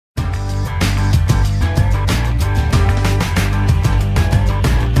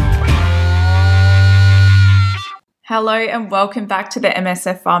Hello and welcome back to the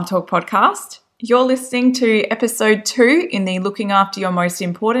MSF Farm Talk podcast. You're listening to episode 2 in the Looking After Your Most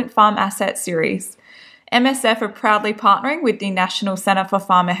Important Farm Assets series. MSF are proudly partnering with the National Centre for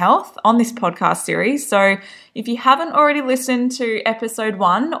Farmer Health on this podcast series. So if you haven't already listened to episode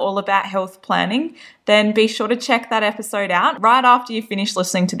 1, all about health planning, then be sure to check that episode out right after you finish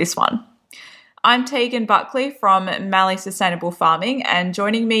listening to this one. I'm Tegan Buckley from Mallee Sustainable Farming, and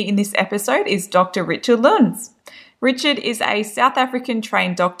joining me in this episode is Dr. Richard Luns. Richard is a South African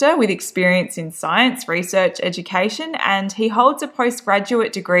trained doctor with experience in science, research, education, and he holds a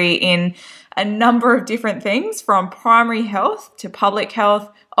postgraduate degree in a number of different things from primary health to public health,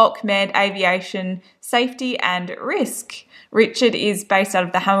 OCMed, aviation, safety and risk. Richard is based out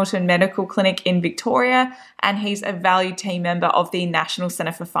of the Hamilton Medical Clinic in Victoria, and he's a valued team member of the National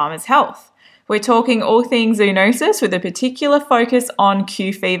Centre for Farmers Health. We're talking all things zoonosis with a particular focus on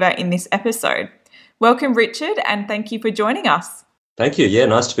Q fever in this episode. Welcome, Richard, and thank you for joining us. Thank you. Yeah,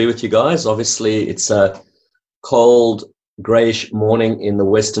 nice to be with you guys. Obviously, it's a cold, greyish morning in the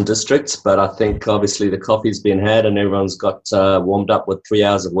Western Districts, but I think obviously the coffee's been had and everyone's got warmed up with 3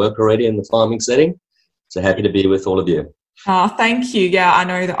 hours of work already in the farming setting. So happy to be with all of you. Thank you. Yeah, I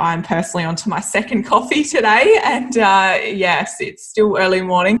know that I'm personally onto my second coffee today, and yes, it's still early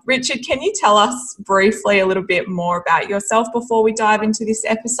morning. Richard, can you tell us briefly a little bit more about yourself before we dive into this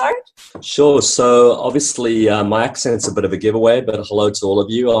episode? Sure. So obviously my accent's a bit of a giveaway, but hello to all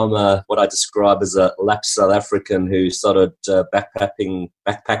of you. I'm what I describe as a lapsed South African who started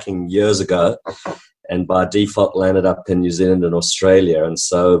backpacking years ago, and by default landed up in New Zealand and Australia. And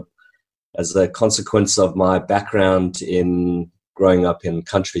so as a consequence of my background in growing up in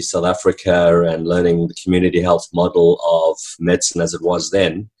country South Africa and learning the community health model of medicine as it was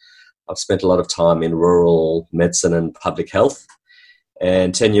then, I've spent a lot of time in rural medicine and public health.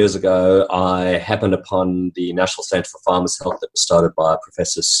 And 10 years ago, I happened upon the National Centre for Farmers Health that was started by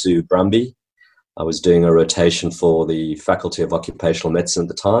Professor Sue Brumby. I was doing a rotation for the Faculty of Occupational Medicine at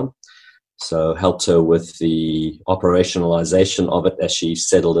the time. So helped her with the operationalization of it as she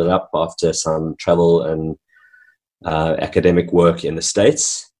settled it up after some travel and academic work in the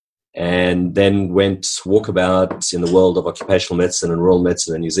States, and then went walkabout in the world of occupational medicine and rural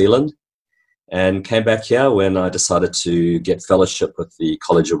medicine in New Zealand, and came back here when I decided to get fellowship with the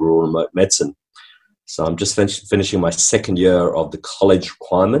College of Rural and Remote Medicine. So I'm just finishing my second year of the college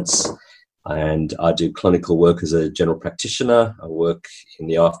requirements, and I do clinical work as a general practitioner. I work in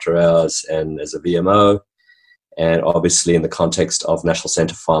the after hours and as a VMO, and obviously in the context of National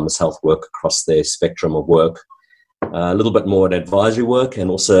Centre for Farmers Health work across their spectrum of work. A little bit more in advisory work,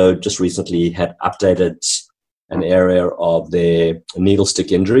 and also just recently had updated an area of their needle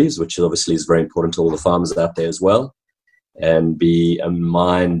stick injuries, which obviously is very important to all the farmers out there as well. And be in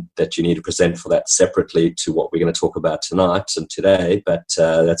mind that you need to present for that separately to what we're going to talk about tonight and today. But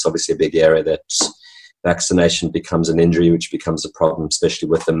that's obviously a big area that vaccination becomes an injury, which becomes a problem, especially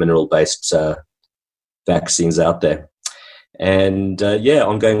with the mineral-based vaccines out there. And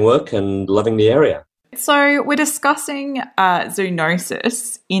ongoing work and loving the area. So we're discussing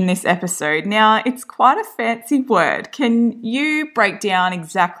zoonosis in this episode. Now, it's quite a fancy word. Can you break down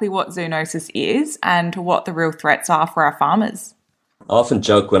exactly what zoonosis is and what the real threats are for our farmers? I often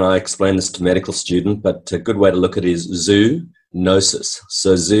joke when I explain this to medical students, but a good way to look at it is zoonosis.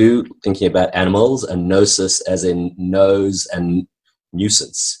 So zoo, thinking about animals, and gnosis as in nose and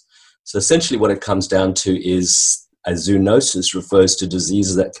nuisance. So essentially what it comes down to is a zoonosis refers to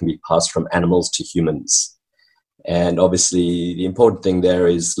diseases that can be passed from animals to humans. And obviously the important thing there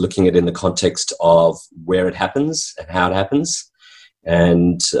is looking at it in the context of where it happens and how it happens.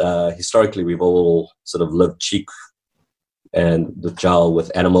 And historically, we've all sort of lived cheek and with jowl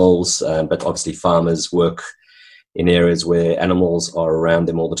with animals, but obviously farmers work in areas where animals are around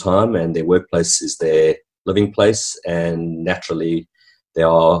them all the time, and their workplace is their living place, and naturally there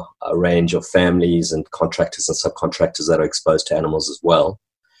are a range of families and contractors and subcontractors that are exposed to animals as well.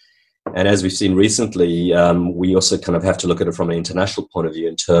 And as we've seen recently, we also kind of have to look at it from an international point of view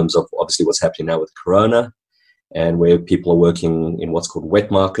in terms of obviously what's happening now with Corona, and where people are working in what's called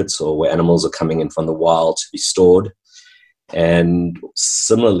wet markets, or where animals are coming in from the wild to be stored. And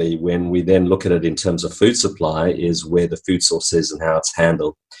similarly, when we then look at it in terms of food supply, is where the food source is and how it's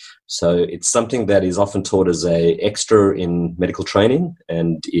handled. So it's something that is often taught as a extra in medical training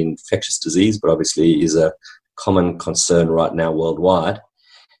and in infectious disease, but obviously is a common concern right now worldwide.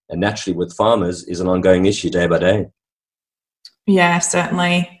 And naturally with farmers is an ongoing issue day by day. Yeah,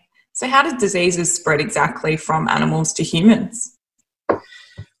 certainly. So how do diseases spread exactly from animals to humans?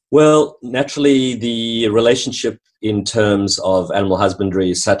 Well, naturally the relationship in terms of animal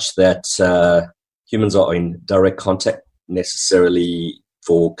husbandry is such that humans are in direct contact necessarily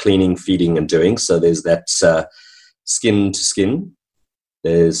for cleaning, feeding, and doing. So there's that skin to skin.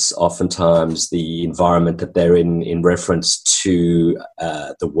 There's oftentimes the environment that they're in reference to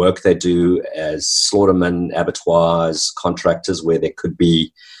the work they do as slaughtermen, abattoirs, contractors, where there could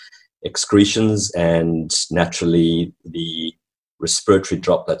be excretions and naturally the respiratory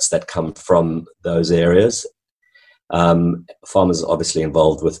droplets that come from those areas. Farmers are obviously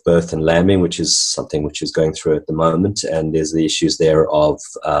involved with birth and lambing, which is something which is going through at the moment. And there's the issues there of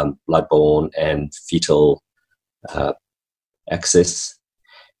bloodborne and fetal access.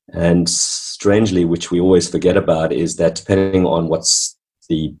 And strangely, which we always forget about, is that depending on what's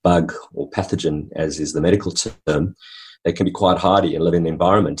the bug or pathogen, as is the medical term, they can be quite hardy and live in the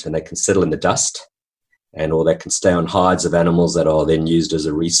environment, and they can settle in the dust, or they can stay on hides of animals that are then used as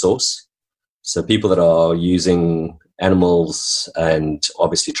a resource. So people that are using animals and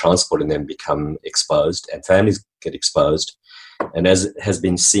obviously transporting them become exposed, and families get exposed. And as it has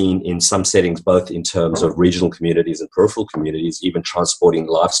been seen in some settings, both in terms of regional communities and peripheral communities, even transporting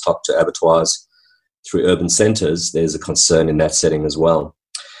livestock to abattoirs through urban centres, there's a concern in that setting as well.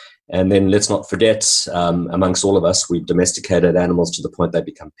 And then let's not forget, amongst all of us, we've domesticated animals to the point they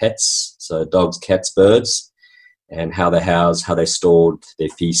become pets. So dogs, cats, birds, and how they're housed, how they stored their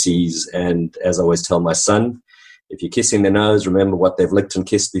feces. And as I always tell my son, if you're kissing their nose, remember what they've licked and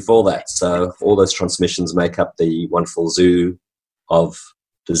kissed before that. So all those transmissions make up the wonderful zoo of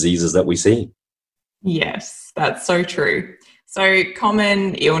diseases that we see. Yes, that's so true. So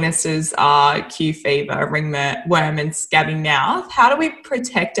common illnesses are Q fever, ringworm, and scabby mouth. How do we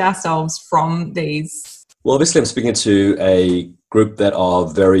protect ourselves from these? Well, obviously I'm speaking to a group that are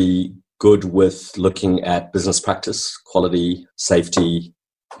very good with looking at business practice, quality, safety,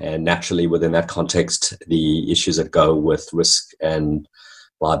 and naturally within that context, the issues that go with risk and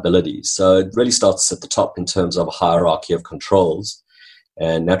liability. So it really starts at the top in terms of a hierarchy of controls.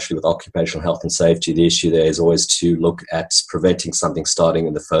 And naturally with occupational health and safety, the issue there is always to look at preventing something starting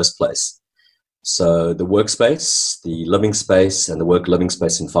in the first place. So the workspace, the living space, and the work-living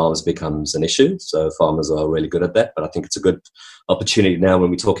space in farms becomes an issue. So farmers are really good at that, but I think it's a good opportunity now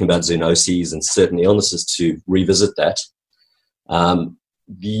when we're talking about zoonoses and certain illnesses to revisit that.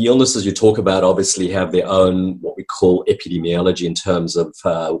 The illnesses you talk about obviously have their own, what we call epidemiology, in terms of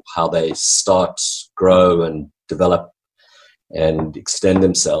how they start, grow, and develop and extend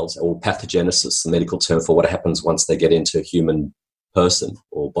themselves, or pathogenesis, the medical term for what happens once they get into a human person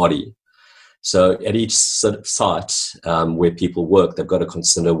or body. So at each site where people work, they've got to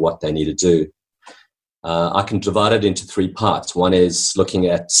consider what they need to do. I can divide it into three parts. One is looking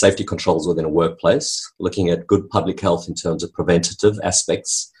at safety controls within a workplace, looking at good public health in terms of preventative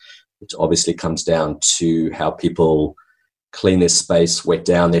aspects, which obviously comes down to how people clean their space, wet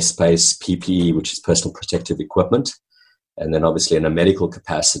down their space, PPE, which is personal protective equipment. And then obviously in a medical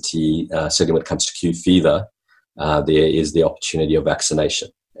capacity, certainly when it comes to Q fever, there is the opportunity of vaccination.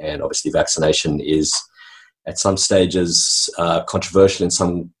 And obviously vaccination is at some stages controversial in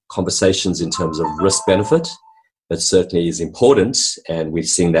some conversations in terms of risk-benefit, but certainly is important. And we're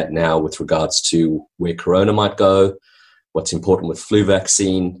seeing that now with regards to where corona might go, what's important with flu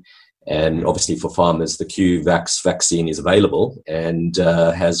vaccine. And obviously for farmers, the Q-Vax vaccine is available and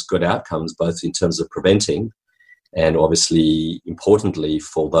has good outcomes, both in terms of preventing and obviously, importantly,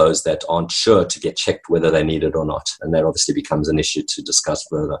 for those that aren't sure, to get checked whether they need it or not. And that obviously becomes an issue to discuss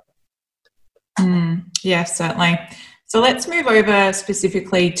further. Yes, certainly. So let's move over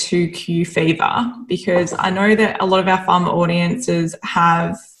specifically to Q fever, because I know that a lot of our farmer audiences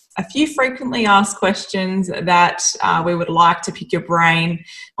have a few frequently asked questions that we would like to pick your brain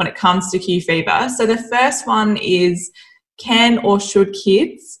when it comes to Q fever. So the first one is, can or should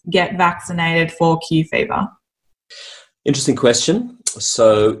kids get vaccinated for Q fever? Interesting question.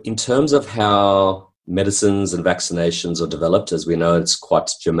 So in terms of how medicines and vaccinations are developed, as we know, it's quite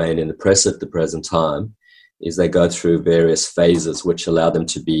germane in the press at the present time, is they go through various phases which allow them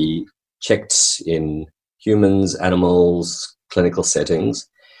to be checked in humans, animals, clinical settings.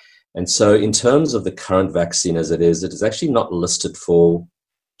 And so in terms of the current vaccine as it is actually not listed for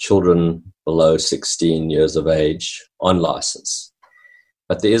children below 16 years of age on license.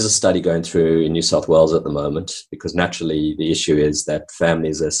 But there is a study going through in New South Wales at the moment, because naturally the issue is that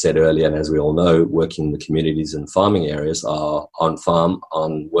families, as said earlier, and as we all know, working in the communities and farming areas are on farm,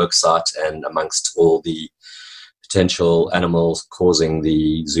 on work site, and amongst all the potential animals causing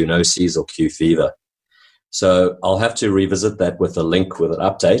the zoonoses or Q fever. So I'll have to revisit that with a link with an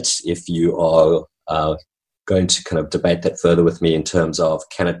update if you are going to kind of debate that further with me in terms of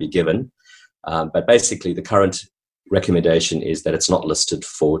can it be given. But basically the current recommendation is that it's not listed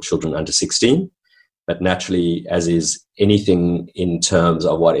for children under 16, But naturally, as is anything in terms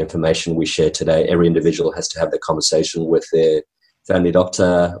of what information we share today, every individual has to have the conversation with their family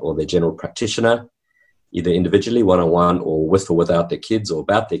doctor or their general practitioner, either individually, one-on-one, or with or without their kids or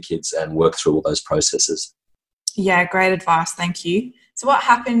about their kids, and work through all those processes. Yeah, great advice. Thank you. So what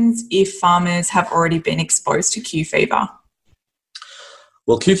happens if farmers have already been exposed to Q fever?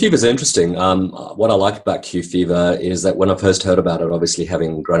 Well, Q fever is interesting. What I like about Q fever is that when I first heard about it, obviously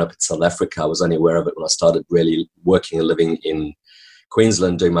having grown up in South Africa, I was only aware of it when I started really working and living in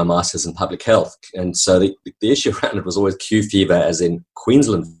Queensland, doing my master's in public health. And so the issue around it was always Q fever, as in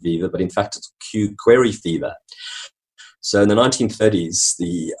Queensland fever, but in fact it's Q query fever. So in the 1930s,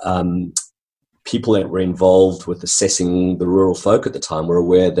 the people that were involved with assessing the rural folk at the time were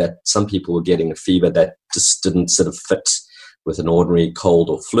aware that some people were getting a fever that just didn't sort of fit with an ordinary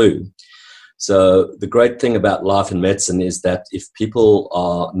cold or flu. So the great thing about life in medicine is that if people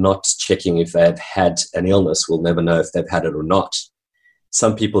are not checking if they've had an illness, we'll never know if they've had it or not.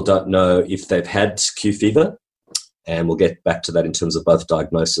 Some people don't know if they've had Q fever, and we'll get back to that in terms of both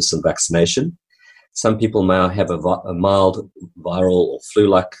diagnosis and vaccination. Some people may have a mild viral or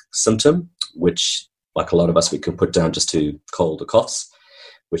flu-like symptom, which, like a lot of us, we can put down just to cold or coughs,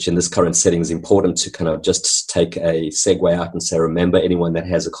 which in this current setting is important to kind of just take a segue out and say, remember, anyone that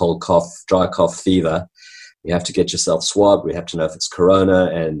has a cold cough, dry cough, fever, you have to get yourself swabbed. We have to know if it's corona.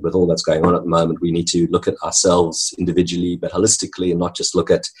 And with all that's going on at the moment, we need to look at ourselves individually, but holistically, and not just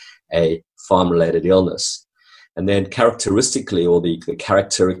look at a farm-related illness. And then characteristically, or the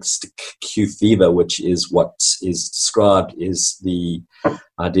characteristic Q fever, which is what is described, is the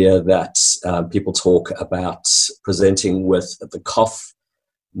idea that people talk about presenting with the cough,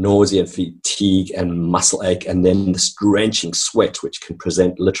 nausea, fatigue, and muscle ache, and then this drenching sweat, which can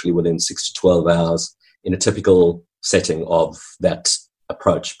present literally within 6 to 12 hours in a typical setting of that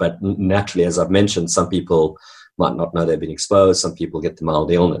approach. But naturally, as I've mentioned, some people might not know they've been exposed. Some people get the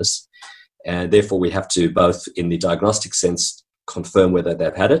mild illness. And therefore, we have to both, in the diagnostic sense, confirm whether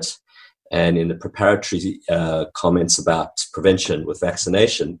they've had it, and in the preparatory comments about prevention with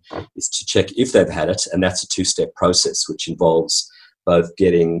vaccination, is to check if they've had it. And that's a two-step process, which involves both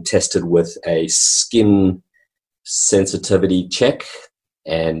getting tested with a skin sensitivity check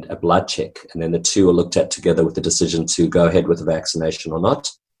and a blood check. And then the two are looked at together with the decision to go ahead with the vaccination or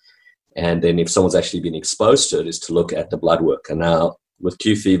not. And then if someone's actually been exposed to it, is to look at the blood work. And now with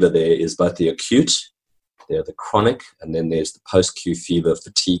Q fever, there is both the acute, there's the chronic, and then there's the post-Q fever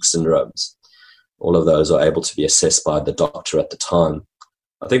fatigue syndromes. All of those are able to be assessed by the doctor at the time.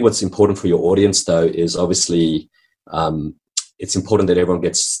 I think what's important for your audience, though, is obviously it's important that everyone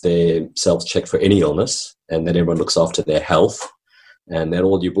gets themselves checked for any illness, and that everyone looks after their health, and that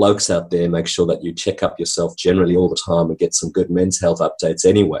all you blokes out there make sure that you check up yourself generally all the time and get some good men's health updates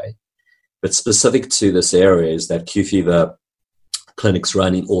anyway. But specific to this area is that Q fever clinics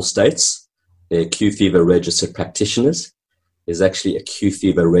run in all states. They're Q fever registered practitioners. There's actually a Q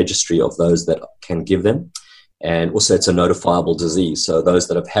fever registry of those that can give them. And also it's a notifiable disease. So those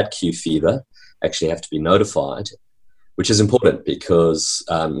that have had Q fever actually have to be notified, which is important because,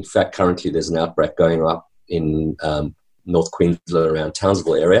 in fact, currently there's an outbreak going up in North Queensland around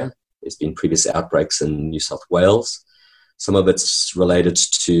Townsville area. There's been previous outbreaks in New South Wales. Some of it's related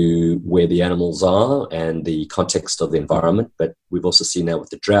to where the animals are and the context of the environment, but we've also seen now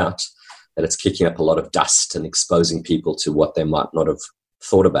with the drought that it's kicking up a lot of dust and exposing people to what they might not have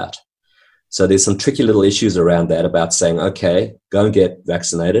thought about. So there's some tricky little issues around that about saying, okay, go and get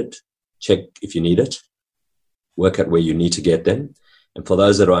vaccinated, check if you need it, work out where you need to get them. And for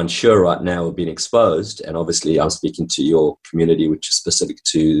those that are unsure right now, have been exposed, and obviously I'm speaking to your community, which is specific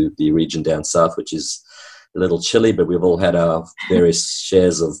to the region down south, which is a little chilly, but we've all had our various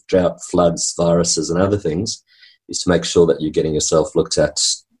shares of drought, floods, viruses, and other things, is to make sure that you're getting yourself looked at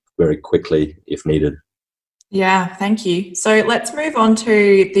very quickly if needed. Yeah, thank you. So let's move on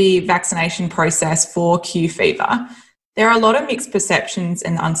to the vaccination process for Q fever. There are a lot of mixed perceptions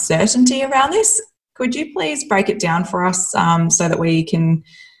and uncertainty around this. Could you please break it down for us so that we can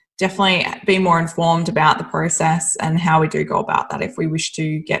definitely be more informed about the process and how we do go about that if we wish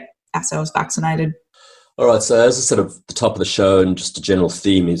to get ourselves vaccinated? All right, so as I said at the top of the show, and just a general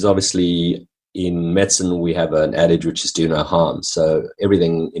theme is obviously in medicine we have an adage which is do no harm. So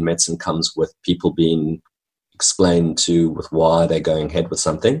everything in medicine comes with people being explained to with why they're going ahead with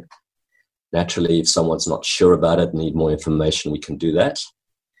something. Naturally, if someone's not sure about it, need more information, we can do that.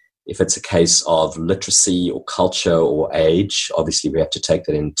 If it's a case of literacy or culture or age, obviously we have to take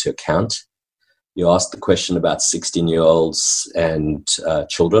that into account. You asked the question about 16-year-olds and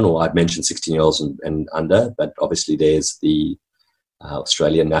children, or I'd mentioned 16-year-olds and under, but obviously there's the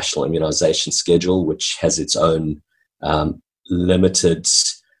Australian National Immunisation Schedule, which has its own limited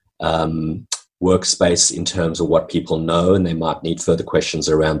workspace in terms of what people know, and they might need further questions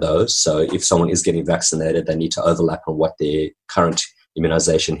around those. So if someone is getting vaccinated, they need to overlap on what their current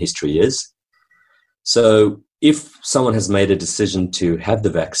immunisation history is. So if someone has made a decision to have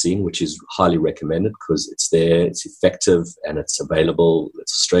the vaccine, which is highly recommended because it's there, it's effective, and it's available,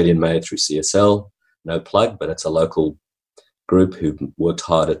 it's Australian made through CSL, no plug, but it's a local group who worked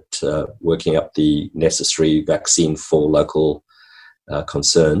hard at working up the necessary vaccine for local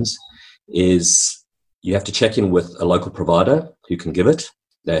concerns, is you have to check in with a local provider who can give it.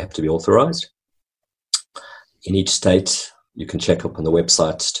 They have to be authorised. In each state, you can check up on the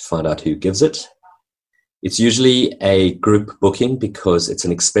website to find out who gives it. It's usually a group booking because it's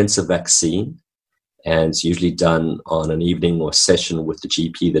an expensive vaccine, and it's usually done on an evening or session with the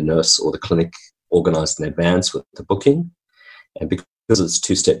GP, the nurse, or the clinic organised in advance with the booking. And because it's a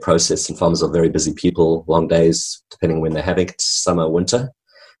two-step process and farmers are very busy people, long days, depending when they're having it, summer, winter,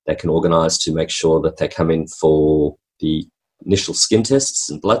 they can organise to make sure that they come in for the initial skin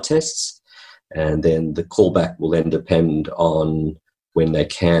tests and blood tests. And then the callback will then depend on when they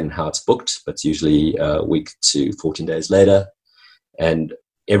can, how it's booked, but it's usually a week to 14 days later. And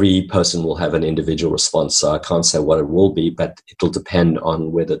every person will have an individual response, so I can't say what it will be, but it'll depend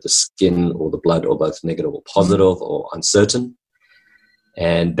on whether the skin or the blood are both negative or positive or uncertain.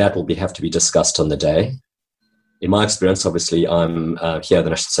 And that will have to be discussed on the day. In my experience, obviously, I'm here at the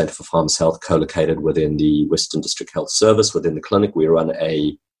National Centre for Farmers Health, co-located within the Western District Health Service. Within the clinic, we run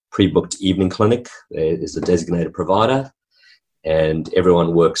a pre-booked evening clinic. There is a designated provider, and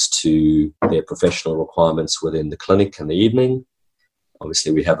everyone works to their professional requirements within the clinic in the evening.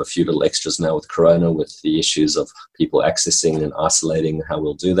 Obviously, we have a few little extras now with Corona, with the issues of people accessing and isolating, how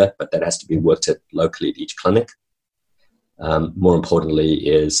we'll do that, but that has to be worked at locally at each clinic. More importantly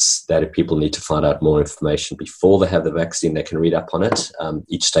is that if people need to find out more information before they have the vaccine, they can read up on it.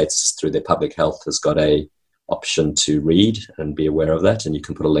 Each state, through their public health, has got a option to read and be aware of that, and you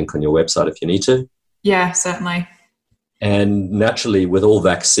can put a link on your website if you need to. Yeah, certainly. And naturally, with all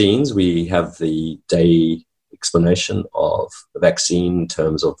vaccines, we have the day explanation of the vaccine in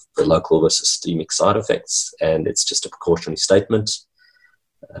terms of the local versus systemic side effects, and it's just a precautionary statement.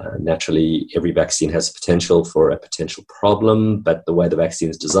 Naturally, every vaccine has potential for a potential problem, but the way the vaccine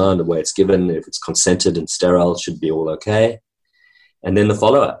is designed, the way it's given, if it's consented and sterile, it should be all okay. And then the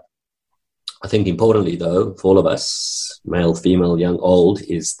follow-up. I think importantly, though, for all of us, male, female, young, old,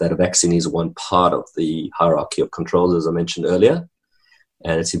 is that a vaccine is one part of the hierarchy of controls, as I mentioned earlier.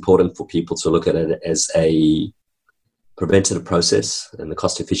 And it's important for people to look at it as a preventative process, and the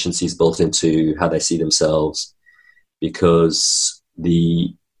cost efficiency is built into how they see themselves, because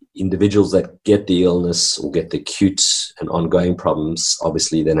the individuals that get the illness or get the acute and ongoing problems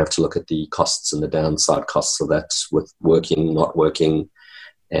obviously then have to look at the costs and the downside costs of that, with working, not working,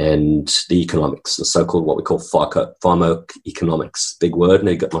 and the economics, the so-called what we call pharmacoeconomics. Big word, and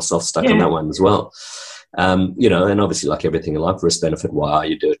I got myself stuck on that one as well. And obviously, like everything in life, risk benefit, why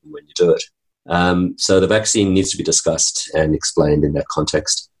you do it and when you do it. So the vaccine needs to be discussed and explained in that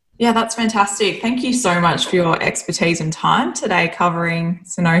context. Yeah, that's fantastic. Thank you so much for your expertise and time today covering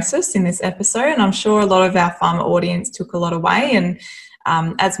zoonosis in this episode. And I'm sure a lot of our farmer audience took a lot away. And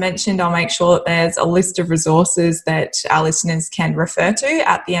as mentioned, I'll make sure that there's a list of resources that our listeners can refer to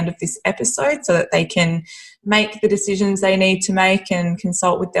at the end of this episode so that they can make the decisions they need to make and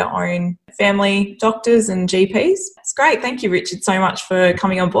consult with their own family doctors and GPs. It's great. Thank you, Richard, so much for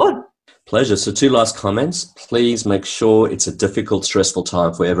coming on board. Pleasure. So 2 last comments. Please make sure it's a difficult, stressful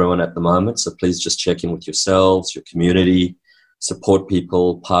time for everyone at the moment. So please just check in with yourselves, your community, support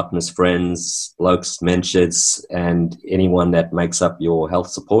people, partners, friends, blokes, mensheds, and anyone that makes up your health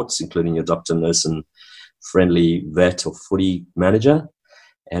supports, including your doctor, nurse, and friendly vet or footy manager.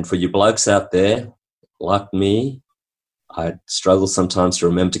 And for you blokes out there, like me, I struggle sometimes to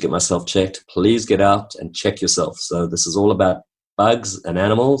remember to get myself checked. Please get out and check yourself. So this is all about bugs and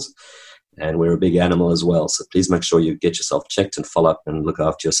animals, and we're a big animal as well. So please make sure you get yourself checked and follow up and look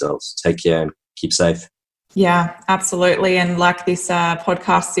after yourselves. Take care and keep safe. Yeah, absolutely. And like this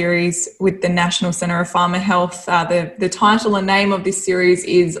podcast series with the National Centre of Farmer Health, the title and name of this series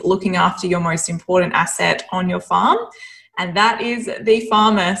is Looking After Your Most Important Asset on Your Farm. And that is the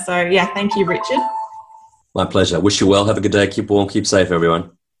farmer. So yeah, thank you, Richard. My pleasure. Wish you well. Have a good day. Keep warm. Keep safe,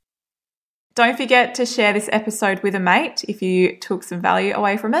 everyone. Don't forget to share this episode with a mate if you took some value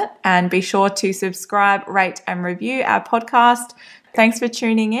away from it. And be sure to subscribe, rate and review our podcast. Thanks for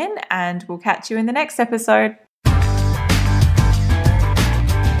tuning in, and we'll catch you in the next episode.